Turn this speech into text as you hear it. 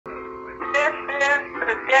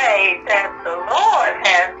day that the Lord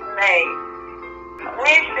has made.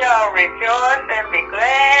 We shall rejoice and be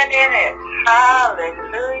glad in it.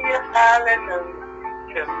 Hallelujah, hallelujah.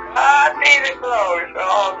 To God be the glory for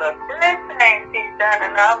all the good things He's done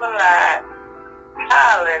in our lives.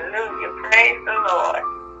 Hallelujah, praise the Lord.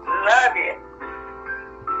 Love you.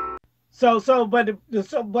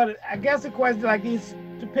 But I guess the question, like these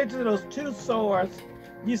pictures of those two sowers,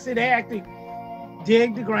 you see they actually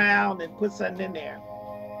dig the ground and put something in there.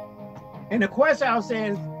 And the question I was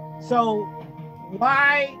saying is, so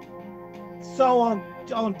why sow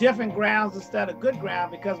on different grounds instead of good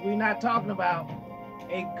ground? Because we're not talking about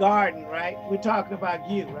a garden, right? We're talking about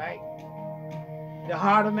you, right? The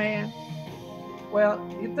heart of man. Well,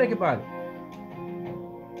 you think about it.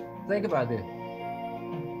 Think about this.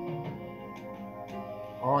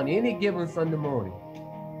 On any given Sunday morning,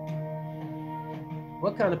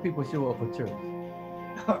 what kind of people show up for church?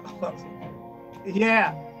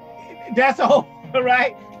 Yeah, that's a whole,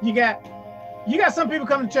 right? You got some people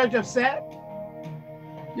come to church upset.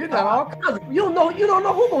 You got all kinds of, you don't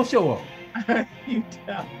know who's gonna show up. You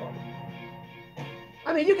don't.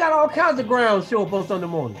 I mean, you got all kinds of grounds show up on Sunday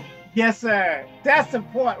morning. Yes, sir. That's the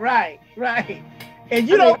point, right. And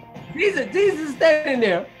Jesus is standing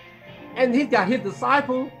there, and he's got his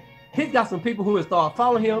disciples. He's got some people who will start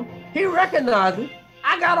following him. He recognizes,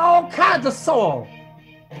 I got all kinds of soil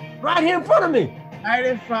right here in front of me. Right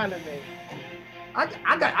in front of me.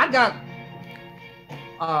 I got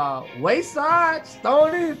Wayside,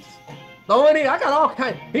 Stony. I got all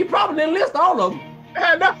kinds. He probably didn't list all of them.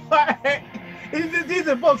 No, these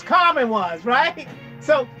are the most common ones, right?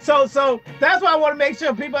 So that's why I want to make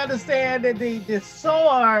sure people understand that the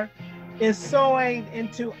sower is sowing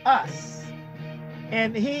into us,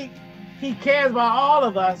 and he cares about all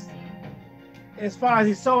of us as far as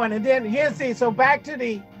he's sowing. And then so back to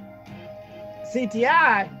the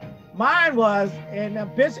CTI, mine was, and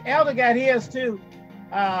Bishop Elder got his too,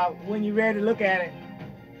 when you're ready to look at it.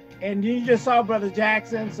 And you just saw Brother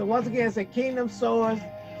Jackson. So once again, it's a kingdom sowers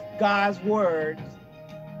God's words.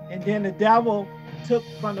 And then the devil took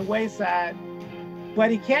from the wayside,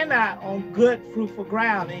 but he cannot on good fruitful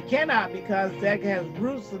ground. And he cannot because that has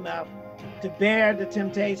roots enough to bear the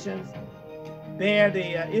temptations, bear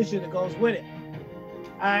the issue that goes with it.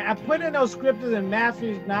 I put in those scriptures in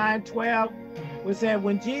Matthew 9:12, which said,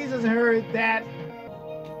 when Jesus heard that,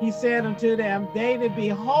 he said unto them, they that be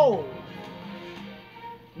whole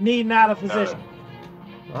need not a physician.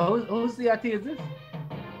 Whose CIT is this?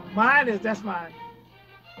 That's mine.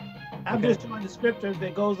 I'm just showing the scriptures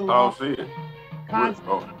that goes along. I don't see it.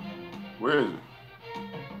 Where is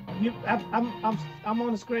it? I'm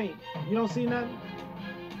on the screen. You don't see nothing?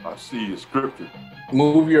 I see the scripture.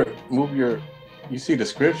 Move your. You see the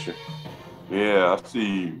scripture? Yeah, I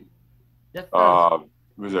see.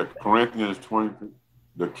 Was that Corinthians 20?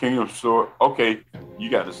 The kingdom sword. Okay, you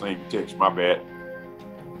got the same text. My bad.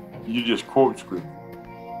 You just quote scripture.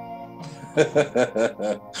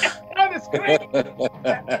 On the screen.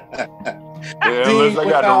 Yeah, unless I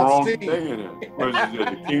got the wrong thing in it. What is it?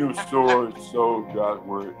 The kingdom sword, so God's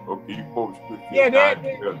word. Okay, you quote scripture. Yeah,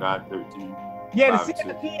 9:13. Yeah, the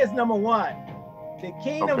CIT is number one. The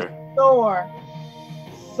kingdom sower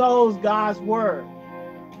sows God's word.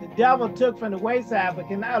 The devil took from the wayside, but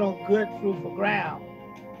cannot on good fruitful ground.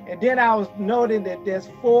 And then I was noting that there's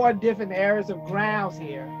 4 different areas of grounds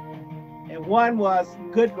here. And one was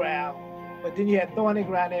good ground, but then you had thorny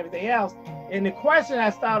ground and everything else. And the question I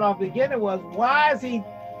started off beginning was, why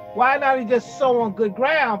not he just sow on good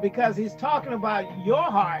ground? Because he's talking about your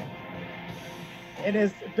heart. And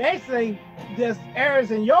it's basically just areas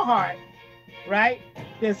in your heart, right?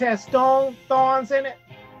 This has thorns in it,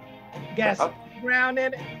 got ground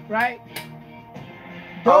in it, right?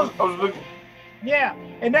 I was looking. Yeah,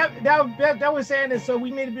 and that was saying is so we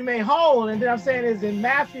need to be made whole. And then I'm saying is in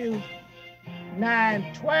Matthew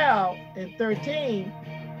 9:12 and 13,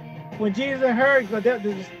 when Jesus heard the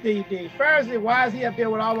Pharisee, why is he up there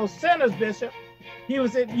with all those sinners, Bishop? He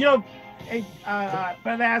was in,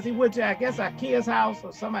 Brother as he went to, I guess, Akia's house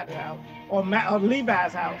or somebody's house, or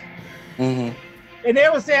Levi's house. Mm-hmm. And they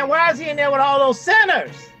were saying, why is he in there with all those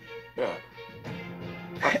sinners? Yeah.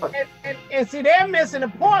 and see, they're missing the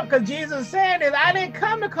point, because Jesus is saying is, I didn't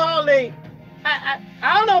come to call I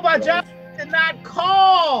don't know about y'all, I did not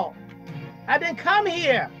call. I didn't come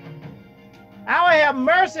here. I will have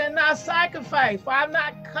mercy and not sacrifice, for I've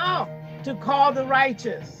not come to call the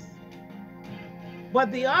righteous,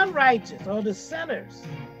 but the unrighteous or the sinners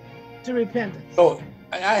to repentance. So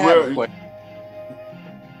I have a question.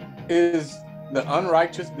 Is the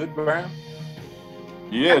unrighteous good ground?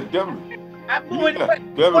 Yeah, definitely.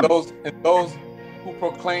 who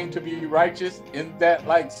proclaim to be righteous, isn't that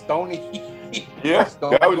like stony? Yes,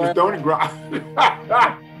 Stony that was the ground? stony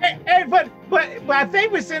ground. Hey, but I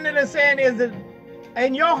think we're sitting there saying is that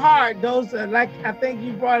in your heart, those are like, I think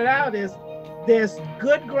you brought it out, is there's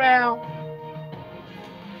good ground,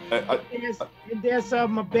 and there's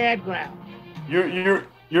some bad ground. You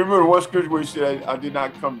remember one scripture where he said, I did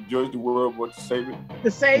not come to judge the world, but to save it?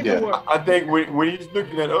 To save the world. I think when he's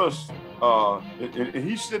looking at us, and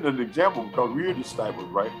he's setting an example because we're disciples,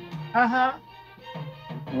 right? Uh-huh.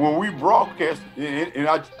 When we broadcast, and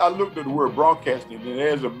I looked at the word broadcasting, and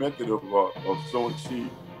there's a method of sowing seed.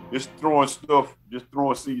 Just throwing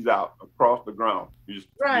seeds out across the ground. Just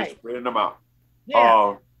spreading them out.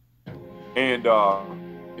 Yeah. And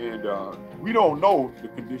we don't know the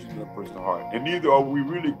condition of a person's heart, and neither are we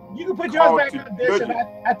really. You can put yours back on, Bishop.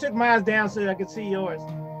 I took mine down so I could see yours.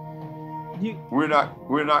 We're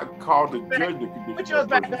not called to judge the condition. Put yours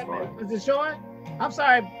of a back person's heart. up. Is it showing? I'm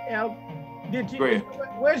sorry, El. Did you? Go ahead.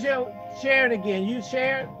 Where's your sharing again? You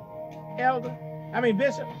shared, Elder? I mean,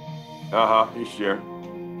 Bishop. He's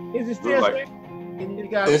sharing. Is it still Like, sharing?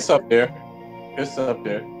 It's up there. It's up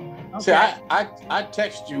there. Okay. See, I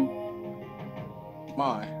text you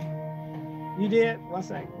mine. You did? 1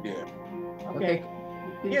 second. Yeah. Okay.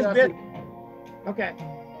 Can Here's you Bishop. Okay.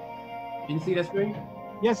 Can you see that screen?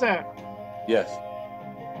 Yes, sir. Yes.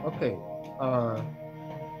 Okay.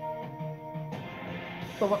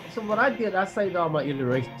 So what I did, I saved all my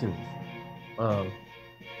iterations. I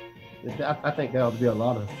think there ought to be a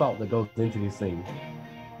lot of thought that goes into these things.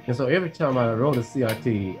 And so every time I wrote a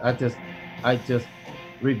CRT, I just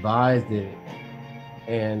revised it.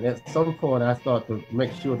 And at some point I start to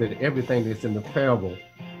make sure that everything that's in the parable,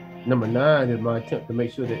 number 9 is my attempt to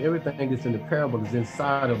make sure that everything that's in the parable is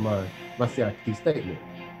inside of my CRT statement.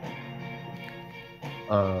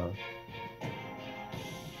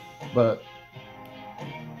 But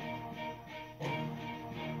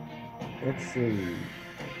let's see.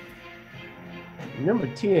 Number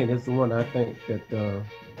 10 is the one I think that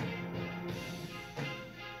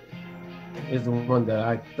is the one that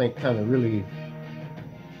I think kind of really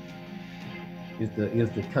is the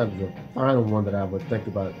kind of the final one that I would think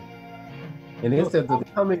about. And it says that the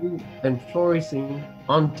coming and flourishing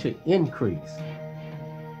unto increase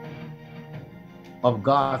of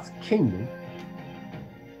God's kingdom,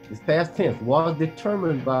 is past tense, was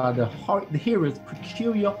determined by the hearer's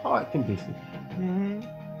peculiar heart condition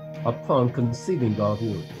upon conceiving God's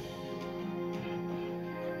word.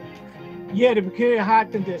 Yeah, the peculiar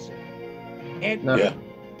heart condition. And now,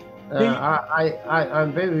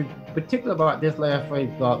 I'm very particular about this last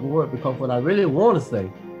phrase, God's word, because what I really want to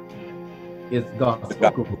say is God's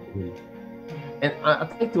spoken word. And I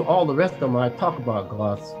think through all the rest of them, I talk about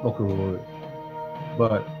God's spoken word.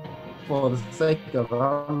 But for the sake of,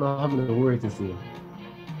 I don't know how many words this is.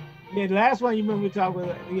 Yeah, the last one you remember we talked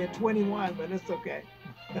about, we had 21, but it's okay.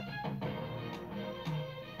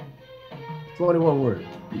 21 words.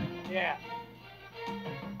 Yeah.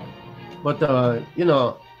 But you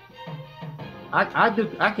know,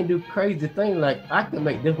 I can do crazy things, like I can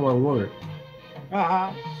make this one word.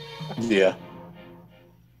 Yeah.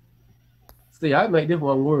 See, I make this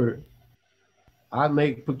one word. I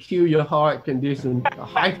make peculiar heart condition a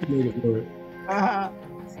hyphenated word.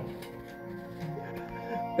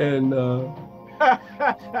 And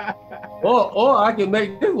or I can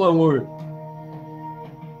make this one word.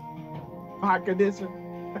 Heart condition.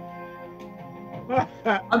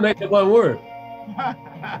 I make that one word.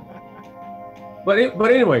 But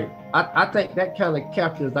anyway, I think that kind of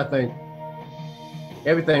captures, I think,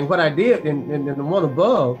 everything. What I did in the one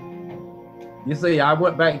above, you see, I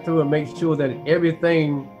went back through and made sure that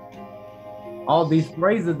everything, all these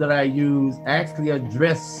phrases that I use actually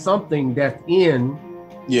address something that's in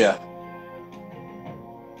the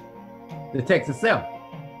text itself.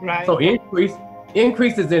 Right. So increase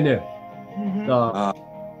is in there.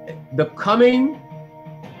 The coming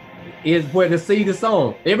is where the seed is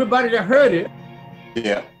sown. Everybody that heard it,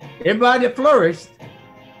 everybody that flourished,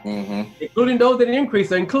 including those that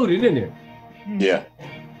increased, are included in there.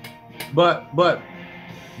 But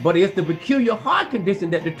it's the peculiar heart condition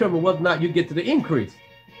that determines whether or not you get to the increase.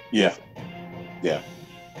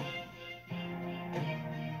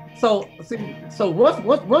 So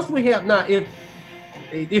once we have now,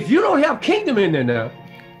 if you don't have kingdom in there now,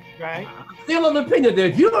 right? I'm still of the opinion that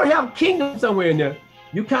if you don't have kingdom somewhere in there,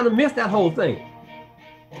 you kind of miss that whole thing.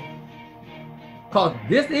 Because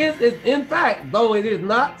this is in fact, though it is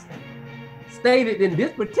not stated in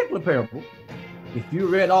this particular parable, if you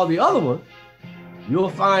read all the other ones, you'll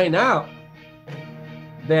find out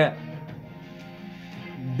that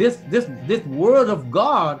this word of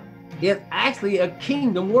God is actually a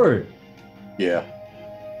kingdom word. Yeah.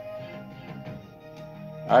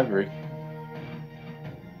 I agree.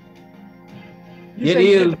 It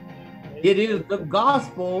is the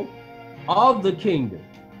gospel of the kingdom.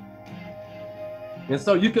 And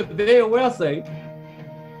so you could very well say,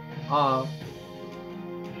 a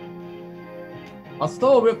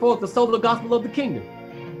soul refers to the soul of the gospel of the kingdom.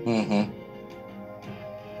 Mm-hmm.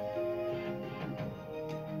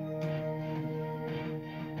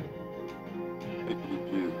 Thank you,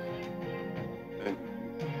 Jesus.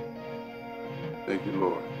 Thank you,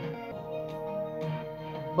 Lord.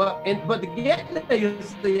 But to get there, you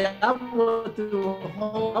see, I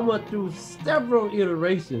went through several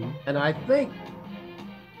iterations, and I think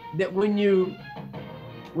that when you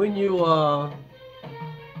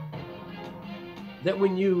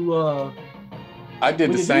I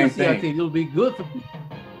did the same thing. It'll be good for you.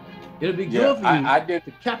 It'll be good for you. I did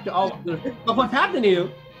to capture all. But what's happening,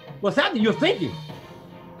 you're thinking.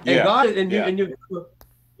 And yeah. God,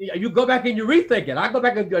 you go back and you rethink it. I go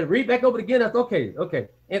back and read back over it again. That's okay.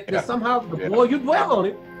 And somehow the more you dwell on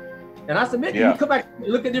it, and I submit you come back and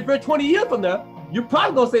look at it for 20 years from now, you're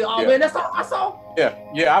probably gonna say, "Oh man, that's all I saw."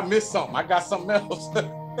 Yeah, I missed something. I got something else.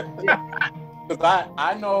 Because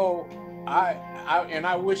I know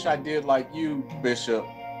I wish I did like you, Bishop.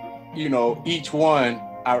 You know, each one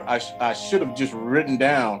I should have just written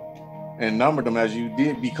down and numbered them as you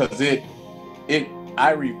did, because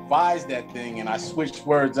I revised that thing and I switched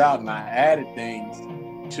words out and I added things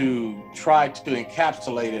to try to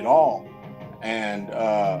encapsulate it all. And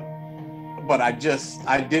but I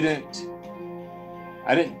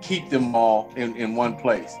didn't keep them all in one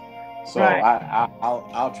place. So right.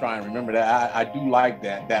 I'll try and remember that. I do like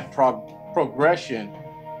that progression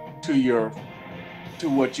to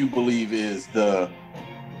what you believe is the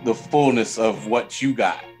fullness of what you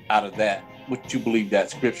got out of that, what you believe that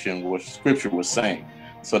scripture was saying.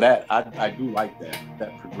 So that I do like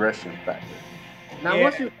that progression factor. Now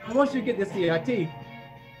once you get the CIT,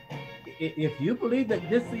 if you believe that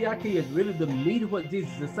this CIT is really the meat of what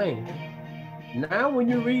Jesus is saying, now when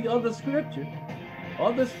you read other scriptures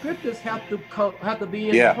have to be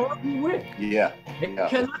in harmony with. Yeah. They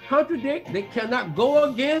cannot contradict, they cannot go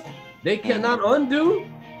against, they cannot undo.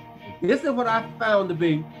 This is what I found to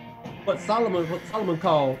be what Solomon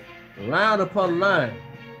called line upon line.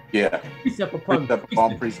 Yeah. Precept upon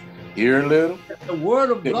precept. Here a little. The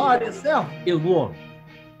word of God itself is one.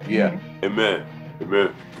 Yeah. Amen.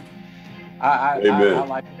 Amen. I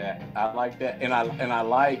like that. I like that. And I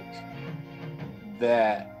like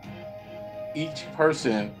that each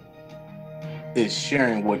person is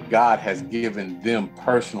sharing what God has given them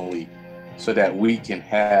personally, so that we can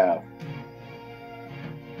have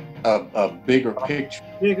a bigger picture.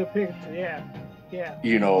 Bigger picture, yeah.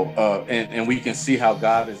 You know, and we can see how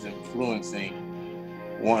God is influencing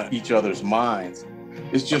each other's minds.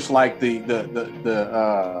 It's just like the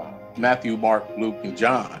Matthew, Mark, Luke, and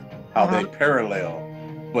John, how they parallel,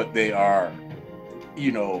 but they are,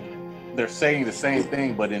 you know, they're saying the same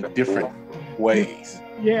thing, but in different ways.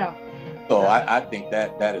 Yeah. So I think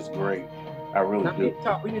that is great. I really do.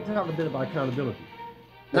 We need to talk a bit about accountability.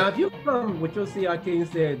 Now, if you come with your CIT and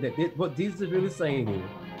said that what Jesus is really saying here,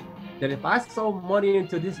 that if I sow money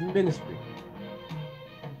into this ministry,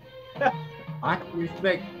 I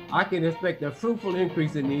can expect a fruitful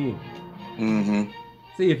increase in the end. Mm-hmm.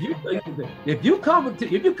 See, if you come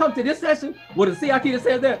to this session with a CIT that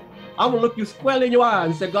says that, I'm gonna look you squarely in your eyes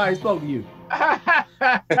and say, God ain't spoke to you.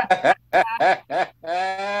 It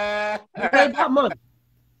ain't about money.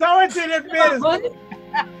 So into this business.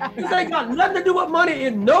 This ain't got nothing to do with money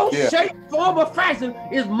in no shape, form, or fashion.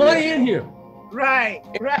 Is money in here? Right.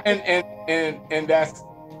 And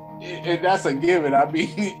that's a given. I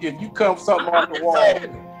mean, if you come something off the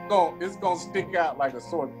wall, it's gonna stick out like a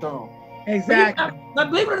sore thumb. Exactly. Now,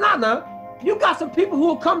 believe it or not, now you got some people who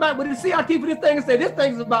will come back with the CIT for this thing and say this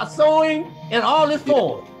thing is about sowing and all this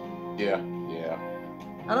form. Yeah.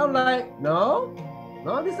 And I'm like, no,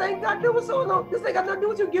 this ain't got to do with sowing. No, this ain't got nothing to do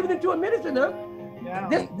with you giving it to a ministry now. Yeah.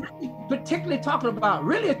 This is particularly talking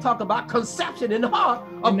about conception in the heart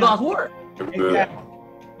of God's word. Exactly.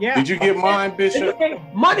 Yeah. Did you get mine, Bishop?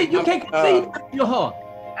 You can't conceive in your heart.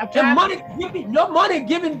 And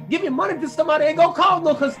giving money to somebody ain't gonna cause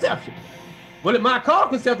no conception. Well, it might cause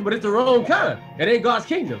conception, but it's the wrong kind. It ain't God's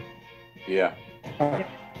kingdom. Yeah.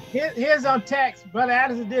 Here's on text. Brother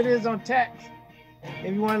Addison did his on text.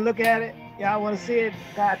 If you want to look at it, y'all want to see it.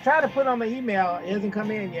 I tried to put on my email. It hasn't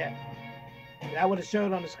come in yet. I would have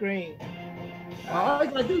showed on the screen. All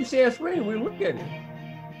you gotta do is share a screen. We'll look at it.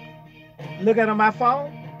 Look at it on my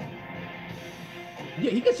phone?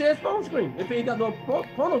 Yeah, he can share his phone screen if he ain't got no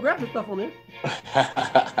pornographic stuff on there.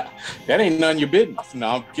 That ain't none of your business. No,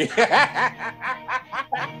 I'm kidding.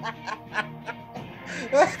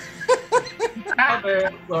 My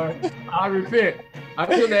bad, sorry. I repent. I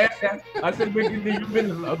shouldn't have asked that. I should have been in your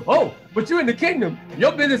business. Oh, but you're in the kingdom.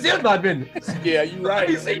 Your business is my business. Yeah, you're right. Let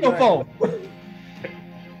me see your phone.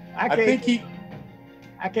 I I think he.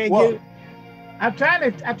 can't Well, get. I'm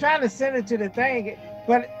trying to send it to the thing,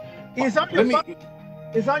 but it's on your phone.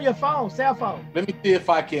 It's on your phone, cell phone. Let me see if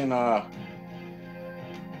I can.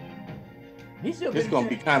 It's gonna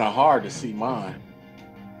be kind of hard to see mine.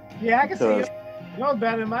 Yeah, I can see it. Yours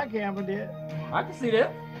better than my camera did. I can see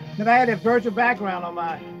that. Because I had a virtual background on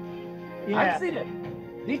mine. Yeah. I can see that.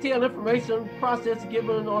 Detailed information process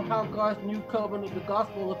given on how God's new covenant, the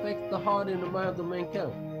gospel, affects the heart and the minds of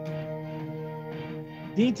mankind.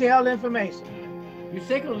 Detailed information. You're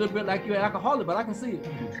shaking a little bit like you're an alcoholic, but I can see it.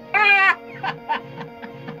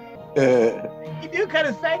 He do cut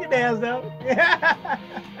his fingernails though.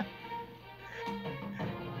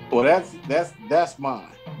 Well, that's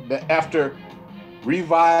mine. After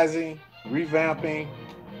revising, revamping,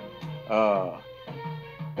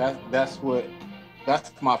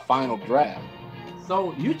 that's my final draft.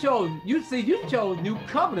 So you chose New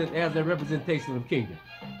Covenant as a representation of kingdom.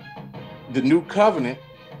 The New Covenant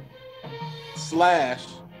 /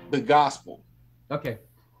 the gospel. Okay.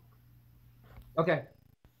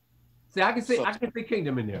 See, I can see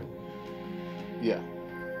kingdom in there. Yeah.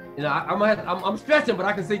 You know, I'm stretching, but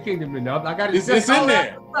I can see kingdom in there. I got it's in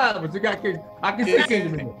there. But you got kingdom. I can see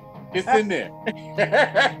kingdom in there. It's in there.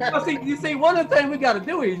 Well, you see, one of the things we got to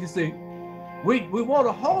do is, you see, we want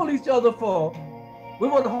to hold each other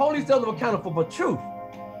accountable for truth,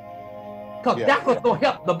 because that's what's gonna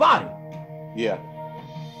help the body. Yeah.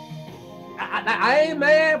 I ain't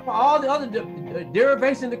mad for all the other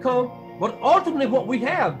derivation to come, but ultimately what we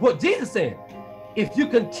have, what Jesus said, if you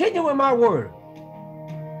continue in my word,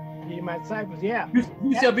 Ye my disciples, yeah.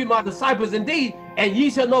 You shall be my disciples indeed, and ye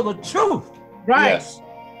shall know the truth. Right. Yes.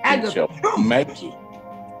 And the truth make you.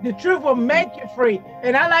 The truth will make you free.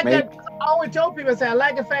 And I like that. I always told people, I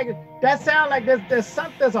like the fact that sounds like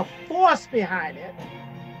there's a force behind it.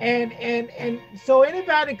 And so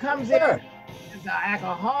anybody comes in as an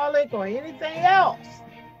alcoholic or anything else,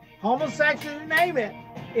 homosexual, you name it,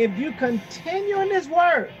 if you continue in this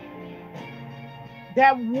word,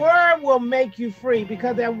 that word will make you free,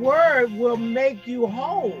 because that word will make you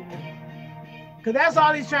whole. Because that's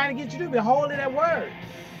all he's trying to get you to do, be whole in that word.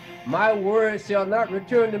 My word shall not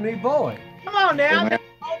return to me void. Come on now, that's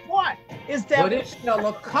the whole point. It's that, but it shall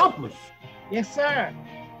accomplish. Yes, sir.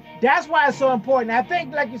 That's why it's so important. I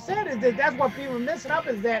think, like you said, that's what people are missing up,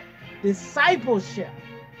 is that discipleship.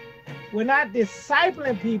 We're not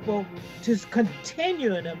discipling people to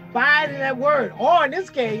continue and abide in that word. Or in this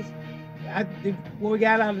case, what we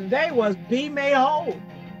got out of today was be made whole.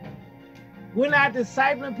 We're not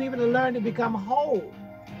discipling people to learn to become whole,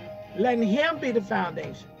 letting him be the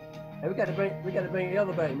foundation. Hey, we got to bring the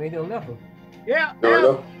other back, man. He'll left him. Yeah.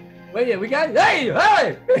 No. Well, yeah, we got it. Hey!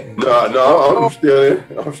 No, I'm still in.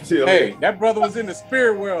 Hey, that brother was in the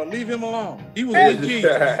spirit world. Leave him alone. He was with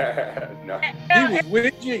Jesus. No. He was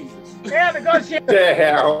with Jesus. Yeah, go share.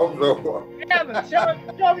 Yeah, I hope so.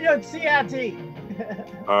 Show me your CIT.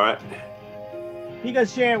 All right. He gonna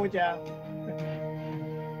share it with y'all.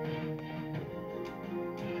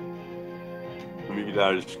 Let me get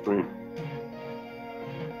out of the screen.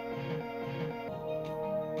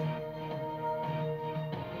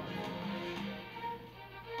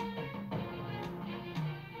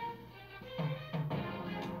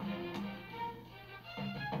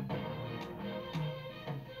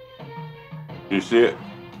 You see it?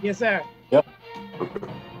 Yes, sir. Yep.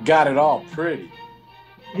 Got it all pretty.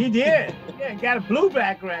 He did. Yeah, got a blue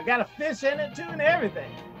background, got a fish in it too, and everything.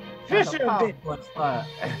 Fish in it.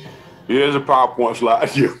 Here's a PowerPoint slide.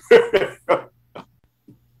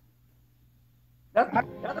 That's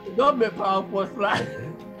a government PowerPoint slide.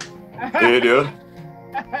 It is.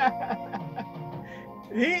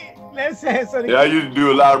 Let's say so. I used to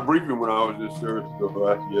do a lot of briefing when I was in service. So,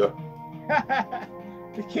 yeah.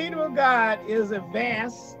 The kingdom of God is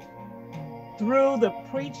advanced through the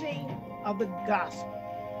preaching of the gospel.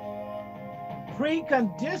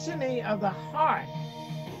 Preconditioning of the heart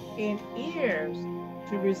and ears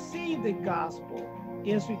to receive the gospel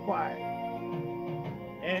is required.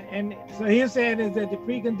 And so he's saying is that the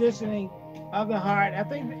preconditioning of the heart, I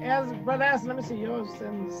think, as Brother Aston, let me see yours,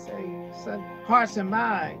 and say hearts and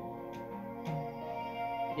mind.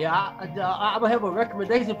 Yeah, I'm gonna have a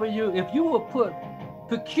recommendation for you. If you will put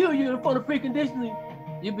peculiar in front of preconditioning,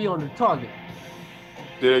 you'll be on the target.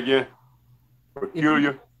 Say it again.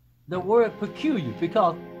 Peculiar. The word peculiar,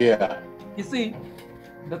 because you see,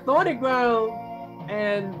 the thorny ground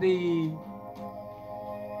and the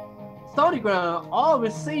stony ground all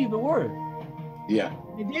receive the word. Yeah.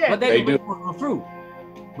 But they do for fruit.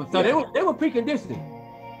 But so they were preconditioning.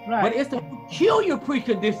 Right. But it's the peculiar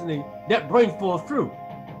preconditioning that brings forth fruit.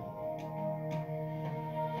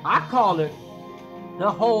 I call it the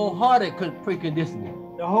wholehearted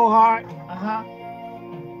preconditioning. The whole heart.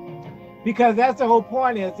 Because that's the whole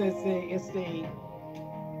point. It's the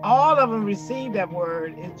all of them receive that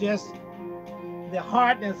word. It's just the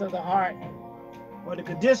hardness of the heart, or the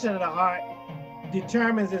condition of the heart,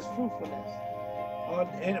 determines its fruitfulness, or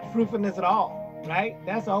fruitfulness at all. Right?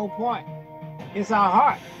 That's the whole point. It's our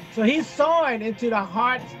heart. So he's sowing into the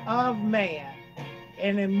hearts of man,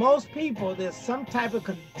 and in most people, there's some type of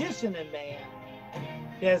condition in man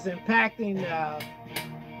that's impacting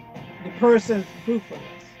the person's fruitfulness.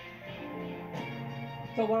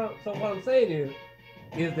 So what I'm saying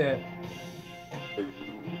is that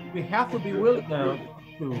we have to be willing now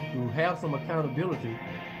to have some accountability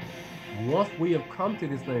once we have come to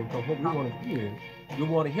this thing, because what we want to do is we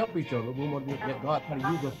want to help each other. We want to let God try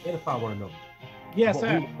to use us to edify one another. Yes,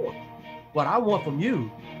 sir. What I want from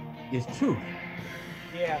you is truth.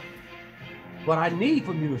 Yeah. What I need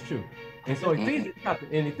from you is truth. And so in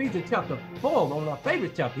Ephesians chapter 4, one of our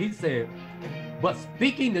favorite chapters, he said, but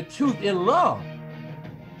speaking the truth in love,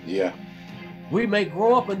 we may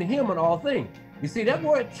grow up into him in all things. You see, that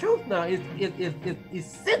word truth now is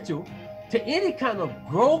essential to any kind of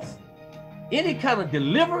growth, any kind of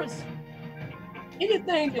deliverance,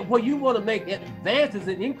 anything that where you want to make advances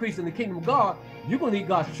and increase in the kingdom of God, you're going to need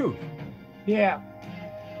God's truth. Yeah.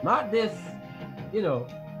 Not this, you know,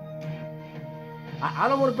 I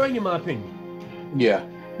don't want to bring you my opinion. Yeah.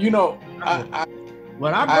 You know,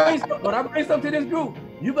 when I bring something to this group,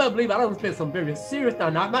 you better believe I don't spend some very serious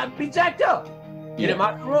time. Now, I might be jacked up. And it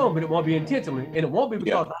might be wrong, but it won't be intentionally. And it won't be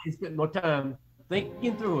because I ain't spent no time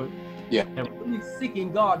thinking through it. Yeah. And really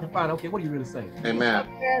seeking God to find, okay, what are you really saying? Amen.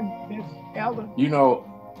 Elder. You know,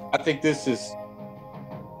 I think this is.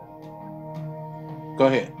 Go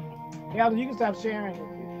ahead. Elder, you can stop sharing.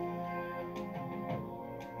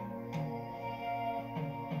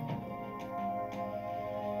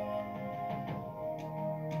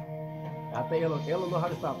 I think Ella know how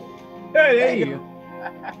to stop it. Hey, there you go.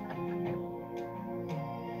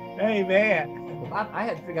 Hey, man. I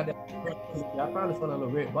had to figure out that. I found this one on the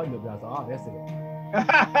red button up there. I said, oh, that's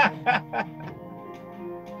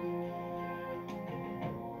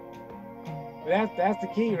it. That's the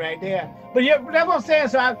key right there. But yeah, that's what I'm saying.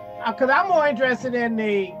 So because I'm more interested in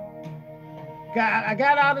I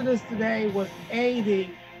got out of this today was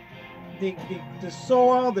the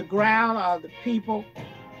soil, the ground, the people.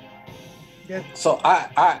 So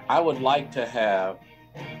I would like to have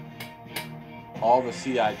all the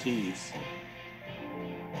CITs,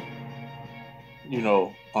 you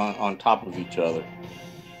know, on top of each other,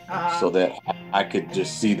 so that I could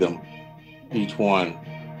just see them, each one,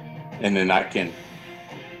 and then I can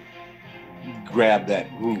grab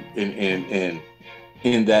that group and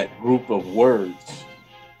in that group of words,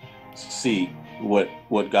 see what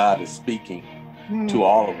God is speaking to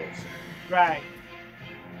all of us. Right.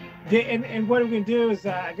 And what we can do is,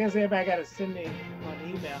 I guess everybody got to send me on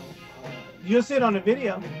email. You'll see it on the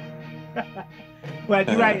video. But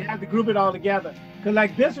you're right, you have to group it all together. Because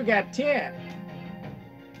like Bishop got 10.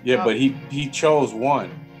 Yeah, but he chose one.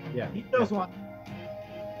 Yeah, he chose one.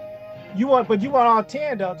 You want all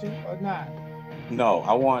 10, don't you? Or not? No,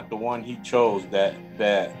 I want the one he chose that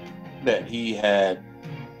he had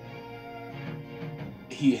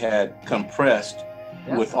compressed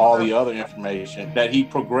with all the other information that he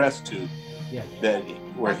progressed to. Yeah. That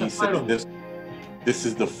where he said that this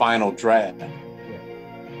is the final draft. Yeah.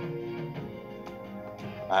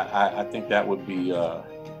 I think that would be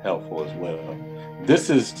helpful as well. This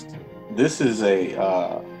is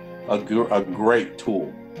a great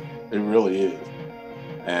tool. It really is,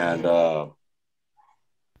 and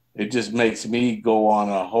it just makes me go on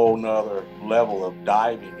a whole nother level of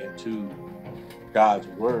diving into God's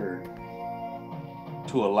word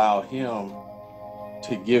to allow him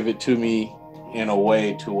to give it to me in a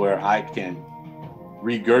way to where I can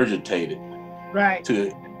regurgitate it, right, to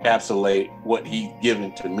encapsulate what he's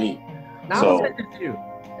given to me. Now I'm gonna say this to you.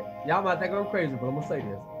 Y'all might think I'm crazy, but I'm gonna say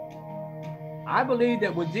this. I believe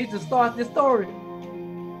that when Jesus starts this story,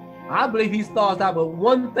 I believe he starts out with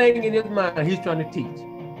one thing in his mind he's trying to teach.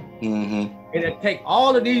 Mm-hmm. And it take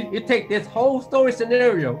all of these, it take this whole story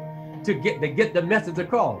scenario to get the message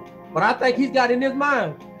across. But I think he's got in his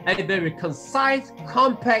mind a very concise,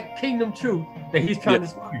 compact kingdom truth that he's trying to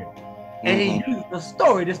spread. and he uses the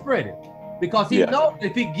story to spread it. Because he knows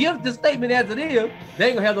if he gives the statement as it is, they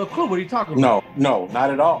ain't gonna have no clue what he's talking about. No, not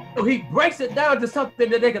at all. So he breaks it down to something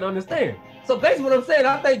that they can understand. So basically what I'm saying,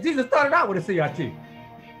 I think Jesus started out with a CRT.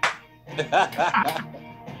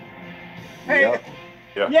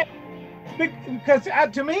 Yeah. Because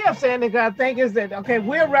to me, I'm saying that I think is that, okay,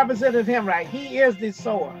 we're representing him, right? He is the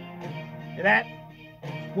sower. That,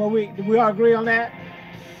 well, we all agree on that?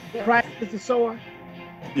 Christ is the sower?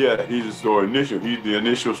 Yeah, he's the sower. He's the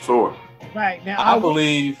initial sower. Right. Now, I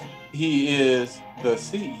believe he is the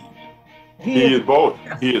seed. He is both.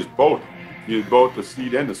 He is both. He is both the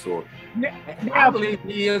seed and the sower. I believe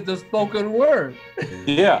he is the spoken word.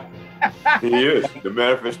 Yeah. He is the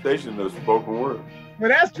manifestation of the spoken word. Well,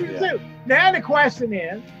 that's true too. Now the question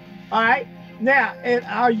is, all right, now,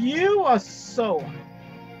 are you a sower?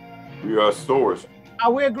 We are sowers.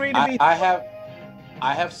 Are we agreed to be? I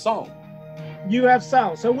have sown. You have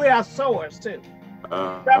sown. So we are sowers too.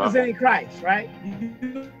 Representing Christ, right?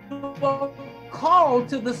 You are called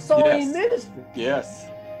to the sowing ministry. Yes.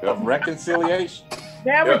 Of reconciliation.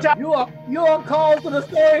 Now we're talking. You are called to the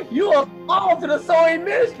sowing. You are called to the sowing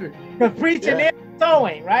ministry. Because preaching is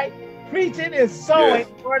sowing, right? Preaching is sowing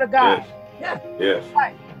the word of God. Yes.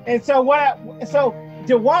 Right. And so so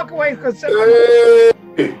to walk away because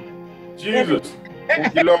Jesus.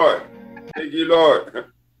 Thank you, Lord. Thank you, Lord.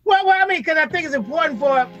 Well, I mean, because I think it's important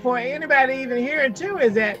for anybody even hearing too,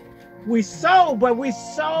 is that we sow, but we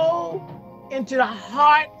sow into the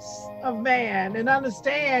hearts of man and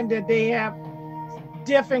understand that they have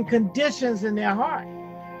different conditions in their heart.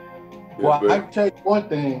 Well, I tell you one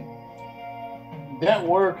thing, that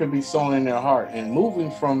word can be sown in their heart and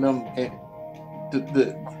moving from them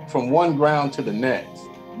from one ground to the next.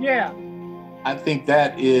 Yeah. I think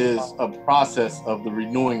that is a process of the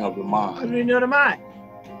renewing of the mind. Renew the mind.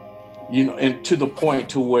 You know, and to the point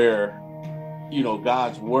to where, you know,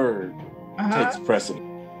 God's word takes precedent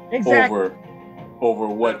over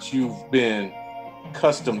what you've been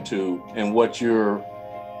accustomed to and what your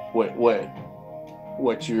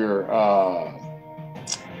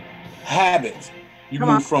habits. You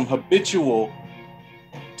move from habitual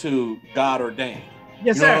to God ordained.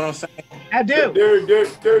 Yes, you know sir. what I'm saying? I do.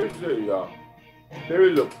 There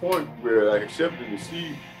is a point where accepting the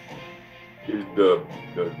seed is the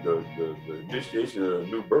initiation of a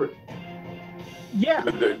new birth. Yeah.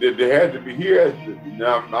 There had to be here.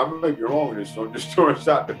 Now I might be wrong with this, so I'm just throwing this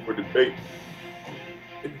out there for debate.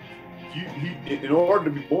 In order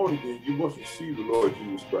to be born again, you must receive the Lord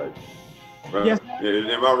Jesus Christ. Right? Yes.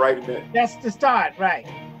 Am I right in that? That's the start, right?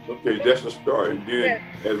 Okay, that's the start. And then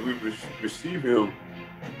as we receive Him,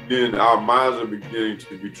 then our minds are beginning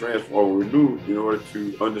to be transformed, renewed, in order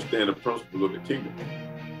to understand the principle of the kingdom.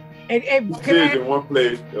 And it says in one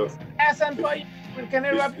place. Ask something for you. Can I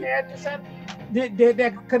interrupt you? Ask something?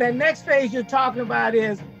 Because that next phase you're talking about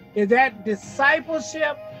is that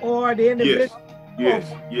discipleship or the individual?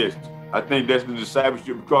 Yes. I think that's the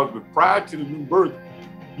discipleship, because prior to the new birth,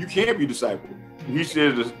 you can't be discipled. He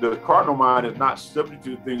says the carnal mind is not subject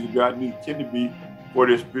to the things that God needs to be for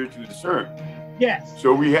their spiritual discern. Yes.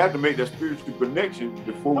 So we have to make that spiritual connection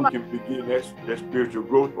before we can begin that spiritual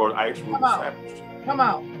growth or actual discipleship. Come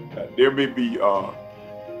on. There may be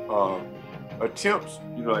attempts,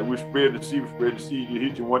 you know, like we spread the seed, you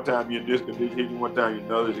hit you one time, you're this, and they hit you one time, you're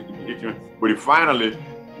another, hit you. But finally,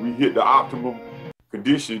 we hit the optimum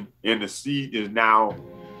condition, and the seed is now,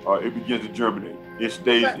 it begins to germinate. It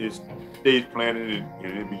stays planted,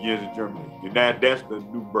 and it begins to germinate. And that's the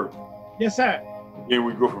new birth. Yes, sir. Then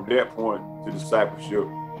we go from that point to discipleship.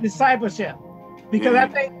 Discipleship. Because I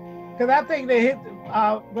think they hit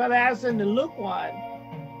Brother Addison, the Luke one.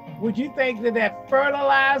 Would you think that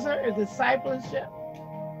fertilizer is discipleship?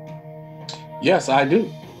 Yes, I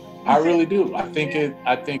do. I really do. I think it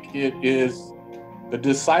is the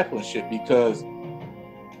discipleship, because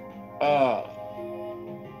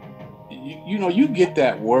you know, you get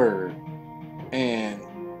that word and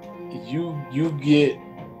you get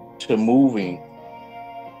to moving,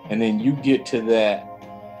 and then you get to that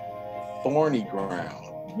thorny ground.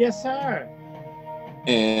 Yes, sir.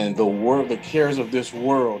 And the cares of this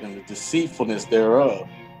world and the deceitfulness thereof.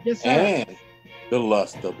 Yes, sir. And the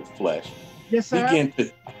lust of the flesh. Yes, sir. Begin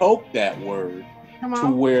to poke that word to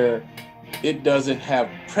where it doesn't have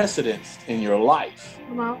precedence in your life.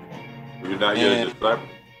 Come on. You're not yet a disciple.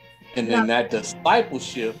 And then that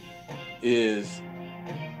discipleship is,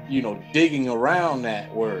 you know, digging around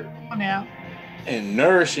that word. Come on now. And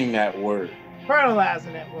nourishing that word.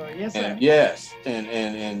 Fertilizing that word. Yes, sir. And yes,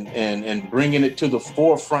 and bringing it to the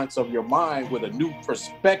forefronts of your mind with a new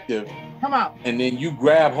perspective. Come on. And then you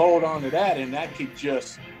grab hold onto that, and that could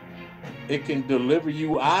just it can deliver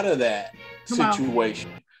you out of that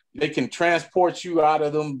situation. They can transport you out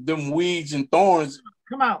of them weeds and thorns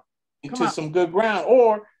into some good ground,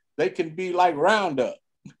 or they can be like Roundup.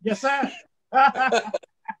 Yes, sir.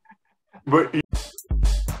 But